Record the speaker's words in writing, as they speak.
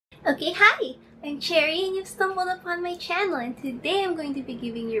Okay, hi! I'm Cherry and you've stumbled upon my channel, and today I'm going to be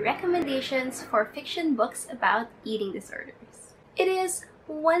giving you recommendations for fiction books about eating disorders. It is,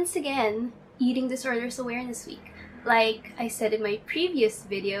 once again, Eating Disorders Awareness Week. Like I said in my previous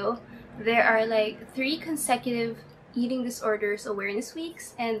video, there are like 3 consecutive Eating Disorders Awareness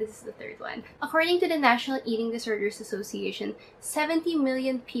Weeks, and this is the 3rd one. According to the National Eating Disorders Association, 70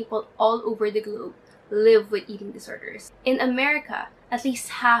 million people all over the globe live with eating disorders. In America, at least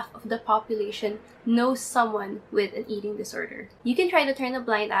half of the population knows someone with an eating disorder. You can try to turn a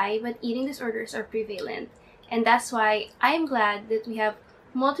blind eye, but eating disorders are prevalent. And that's why I'm glad that we have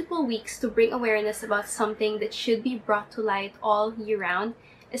multiple weeks to bring awareness about something that should be brought to light all year round,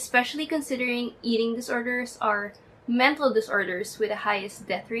 especially considering eating disorders are mental disorders with the highest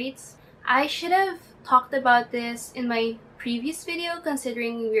death rates. I should have talked about this in my previous video,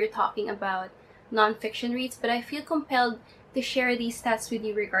 considering we were talking about non-fiction reads, but I feel compelled to share these stats with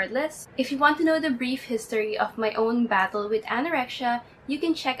you regardless. If you want to know the brief history of my own battle with anorexia, you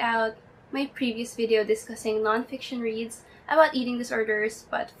can check out my previous video discussing non-fiction reads about eating disorders,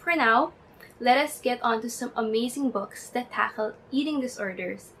 but for now, let us get on to some amazing books that tackle eating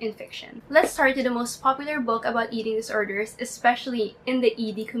disorders in fiction. Let's start with the most popular book about eating disorders, especially in the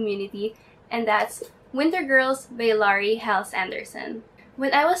ED community, and that's Winter Girls by Laurie Halse Anderson.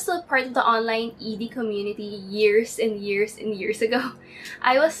 When I was still part of the online ED community years and years and years ago,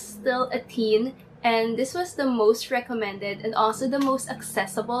 I was still a teen, and this was the most recommended and also the most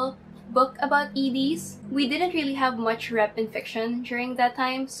accessible book about EDs. We didn't really have much rep in fiction during that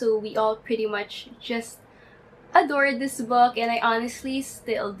time, so we all pretty much just adored this book, and I honestly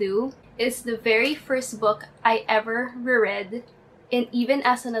still do. It's the very first book I ever reread, and even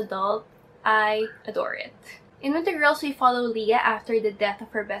as an adult, I adore it. In Winter Girls, we follow Leah after the death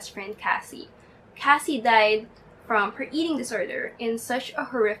of her best friend Cassie. Cassie died from her eating disorder in such a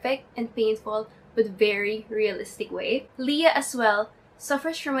horrific and painful but very realistic way. Leah as well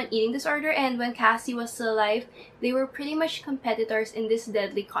suffers from an eating disorder, and when Cassie was still alive, they were pretty much competitors in this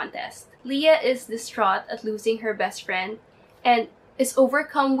deadly contest. Leah is distraught at losing her best friend and is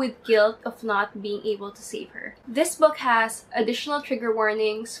overcome with guilt of not being able to save her. This book has additional trigger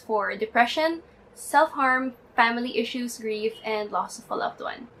warnings for depression, self-harm, family issues, grief, and loss of a loved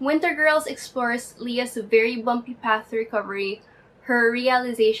one. Winter Girls explores Leah's very bumpy path to recovery, her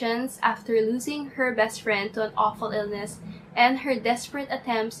realizations after losing her best friend to an awful illness, and her desperate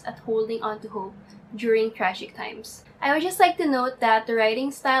attempts at holding on to hope during tragic times. I would just like to note that the writing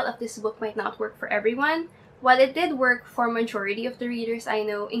style of this book might not work for everyone. While it did work for majority of the readers I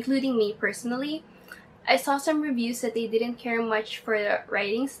know, including me personally, I saw some reviews that they didn't care much for the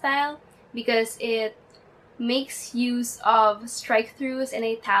writing style because it makes use of strike-throughs and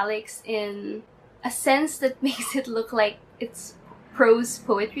italics in a sense that makes it look like it's prose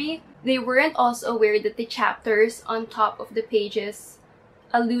poetry. They weren't also aware that the chapters on top of the pages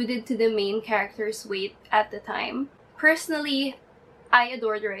alluded to the main character's weight at the time. Personally, I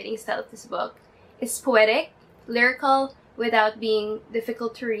adore the writing style of this book. It's poetic, lyrical, without being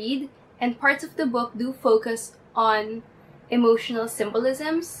difficult to read, and parts of the book do focus on emotional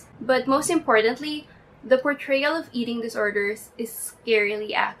symbolisms, but most importantly, the portrayal of eating disorders is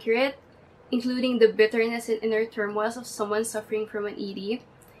scarily accurate, including the bitterness and inner turmoils of someone suffering from an ED,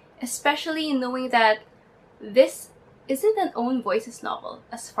 especially knowing that this isn't an Own Voices novel,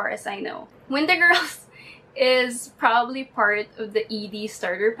 as far as I know. Winter Girls is probably part of the ED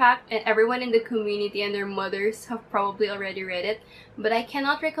starter pack, and everyone in the community and their mothers have probably already read it, but I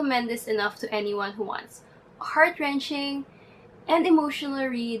cannot recommend this enough to anyone who wants a heart-wrenching and emotional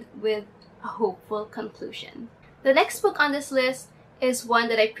read with a hopeful conclusion. The next book on this list is one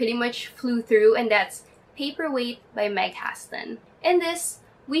that I pretty much flew through, and that's Paperweight by Meg Haston. In this,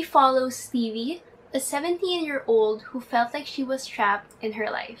 we follow Stevie, a 17-year-old who felt like she was trapped in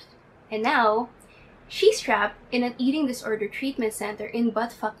her life. And now, she's trapped in an eating disorder treatment center in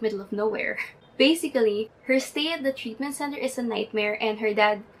buttfuck middle of nowhere. Basically, her stay at the treatment center is a nightmare, and her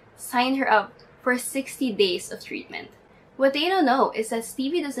dad signed her up for 60 days of treatment. What they don't know is that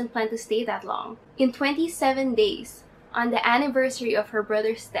Stevie doesn't plan to stay that long. In 27 days, on the anniversary of her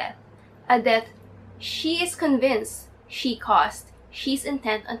brother's death, a death she is convinced she caused, she's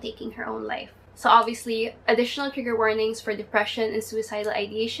intent on taking her own life. So obviously, additional trigger warnings for depression and suicidal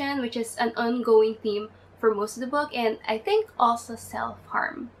ideation, which is an ongoing theme for most of the book, and I think also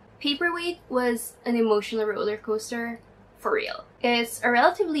self-harm. Paperweight was an emotional roller coaster for real. It's a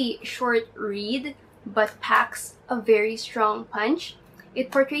relatively short read, but packs a very strong punch.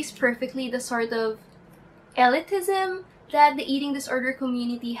 It portrays perfectly the sort of elitism that the eating disorder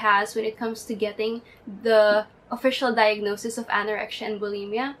community has when it comes to getting the official diagnosis of anorexia and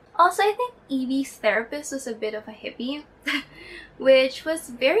bulimia. Also, I think Evie's therapist was a bit of a hippie, which was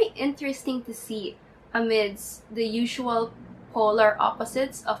very interesting to see amidst the usual polar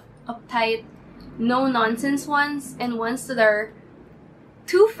opposites of uptight, no-nonsense ones and ones that are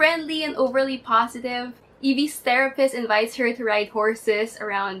too friendly and overly positive. Evie's therapist invites her to ride horses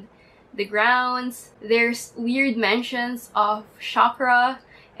around the grounds. There's weird mentions of chakra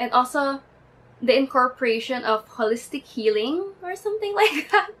and also the incorporation of holistic healing or something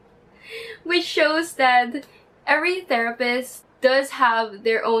like that, which shows that every therapist does have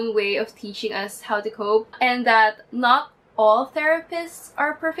their own way of teaching us how to cope, and that not all therapists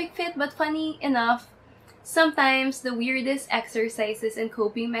are a perfect fit. But funny enough, sometimes the weirdest exercises and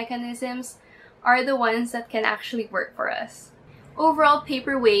coping mechanisms are the ones that can actually work for us. Overall,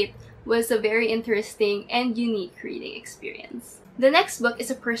 Paperweight was a very interesting and unique reading experience. The next book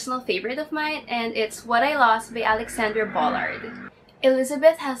is a personal favorite of mine, and it's What I Lost by Alexandra Bollard.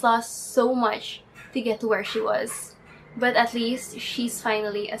 Elizabeth has lost so much to get to where she was, but at least she's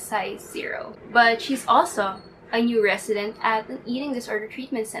finally a size 0. But she's also a new resident at an eating disorder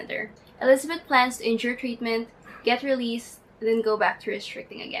treatment center. Elizabeth plans to endure treatment, get released, then go back to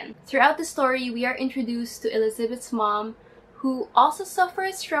restricting again. Throughout the story, we are introduced to Elizabeth's mom, who also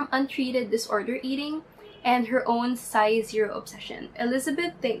suffers from untreated disorder eating and her own size 0 obsession.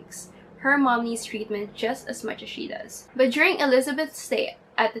 Elizabeth thinks her mom needs treatment just as much as she does. But during Elizabeth's stay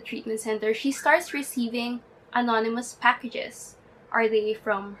at the treatment center, she starts receiving anonymous packages. Are they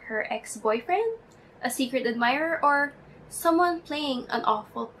from her ex-boyfriend, a secret admirer, or someone playing an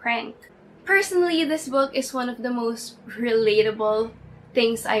awful prank? Personally, this book is one of the most relatable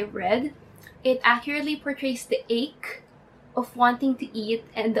things I read. It accurately portrays the ache of wanting to eat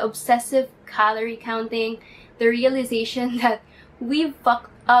and the obsessive calorie counting, the realization that we've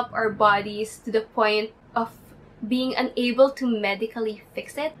fucked up our bodies to the point of being unable to medically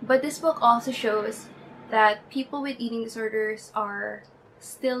fix it. But this book also shows that people with eating disorders are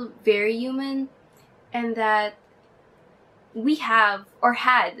still very human, and that we have or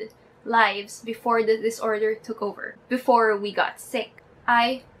had lives before the disorder took over, before we got sick.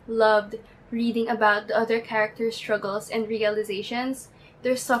 I loved reading about the other characters' struggles and realizations.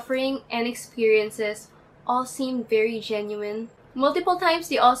 Their suffering and experiences all seemed very genuine. Multiple times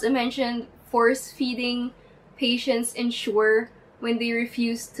they also mentioned force-feeding patients Ensure when they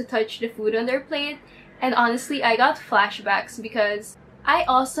refused to touch the food on their plate. And honestly, I got flashbacks because I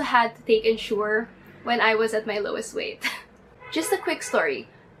also had to take Ensure when I was at my lowest weight. Just a quick story.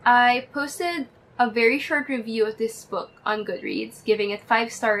 I posted a very short review of this book on Goodreads, giving it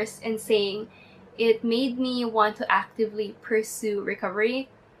 5 stars and saying it made me want to actively pursue recovery.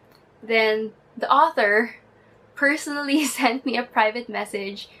 Then the author personally sent me a private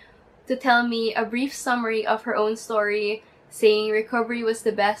message to tell me a brief summary of her own story, saying recovery was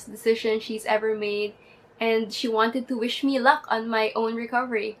the best decision she's ever made, and she wanted to wish me luck on my own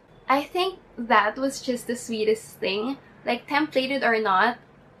recovery. I think that was just the sweetest thing. Like, templated or not,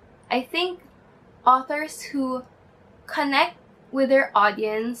 I think authors who connect with their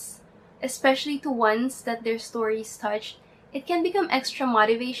audience, especially to ones that their stories touched, it can become extra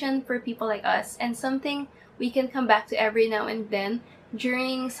motivation for people like us, and something we can come back to every now and then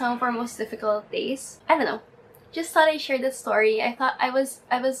during some of our most difficult days. I don't know. Just thought I'd share that story. I thought I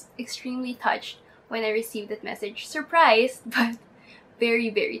was extremely touched when I received that message. Surprised, but very,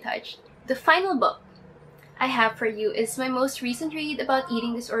 very touched. The final book I have for you is my most recent read about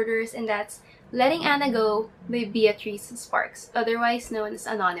eating disorders, and that's Letting Anna Go by Beatrice Sparks, otherwise known as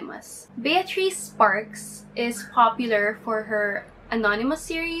Anonymous. Beatrice Sparks is popular for her Anonymous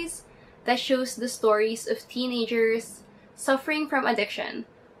series that shows the stories of teenagers suffering from addiction,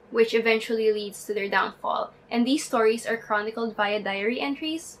 which eventually leads to their downfall. And these stories are chronicled via diary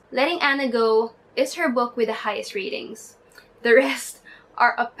entries. Letting Anna Go is her book with the highest ratings. The rest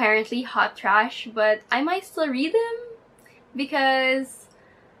are apparently hot trash, but I might still read them because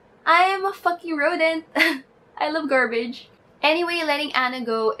I am a fucking rodent. I love garbage. Anyway, Letting Anna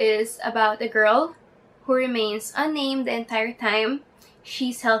Go is about a girl who remains unnamed the entire time.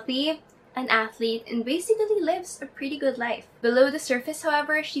 She's healthy, an athlete, and basically lives a pretty good life. Below the surface,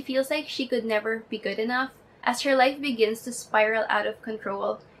 however, she feels like she could never be good enough. As her life begins to spiral out of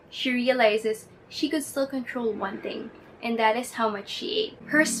control, she realizes she could still control one thing, and that is how much she ate.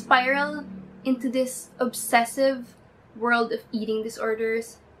 Her spiral into this obsessive world of eating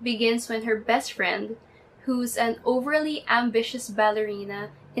disorders begins when her best friend, who's an overly ambitious ballerina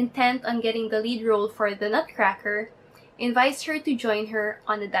intent on getting the lead role for The Nutcracker, invites her to join her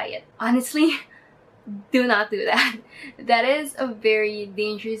on a diet. Honestly, do not do that. That is a very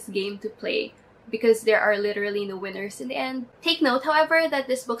dangerous game to play because there are literally no winners in the end. Take note, however, that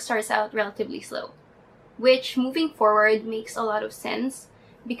this book starts out relatively slow, which moving forward makes a lot of sense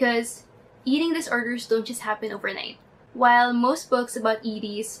because eating disorders don't just happen overnight. While most books about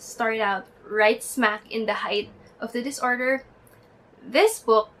EDs start out right smack in the height of the disorder, this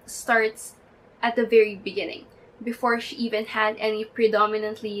book starts at the very beginning, before she even had any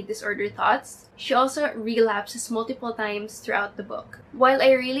predominantly disordered thoughts. She also relapses multiple times throughout the book. While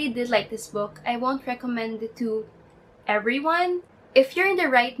I really did like this book, I won't recommend it to everyone. If you're in the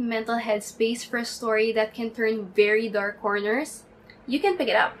right mental headspace for a story that can turn very dark corners, you can pick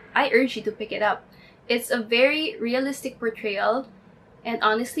it up. I urge you to pick it up. It's a very realistic portrayal, and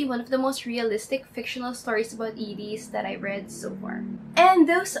honestly one of the most realistic fictional stories about EDs that I've read so far. And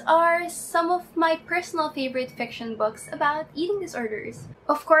those are some of my personal favorite fiction books about eating disorders.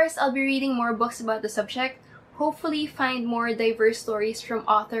 Of course, I'll be reading more books about the subject, hopefully find more diverse stories from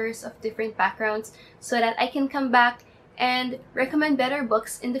authors of different backgrounds so that I can come back and recommend better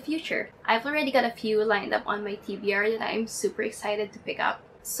books in the future. I've already got a few lined up on my TBR that I'm super excited to pick up.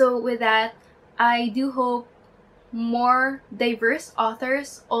 So with that, I do hope more diverse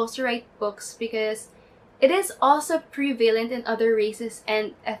authors also write books, because it is also prevalent in other races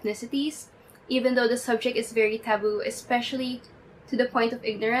and ethnicities, even though the subject is very taboo, especially to the point of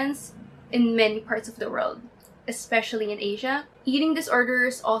ignorance in many parts of the world, especially in Asia. Eating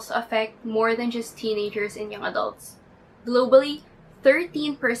disorders also affect more than just teenagers and young adults. Globally,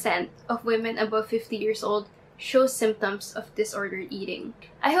 13% of women above 50 years old show symptoms of disordered eating.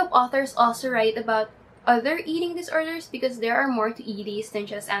 I hope authors also write about other eating disorders, because there are more to EDs than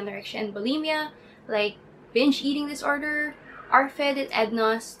just anorexia and bulimia, like binge eating disorder, ARFID, and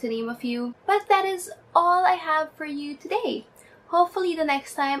EDNOS, to name a few. But that is all I have for you today. Hopefully the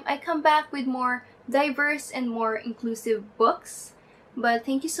next time I come back with more diverse and more inclusive books. But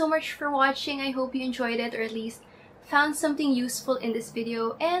thank you so much for watching. I hope you enjoyed it, or at least found something useful in this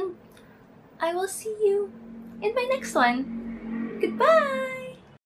video, and I will see you in my next one. Goodbye!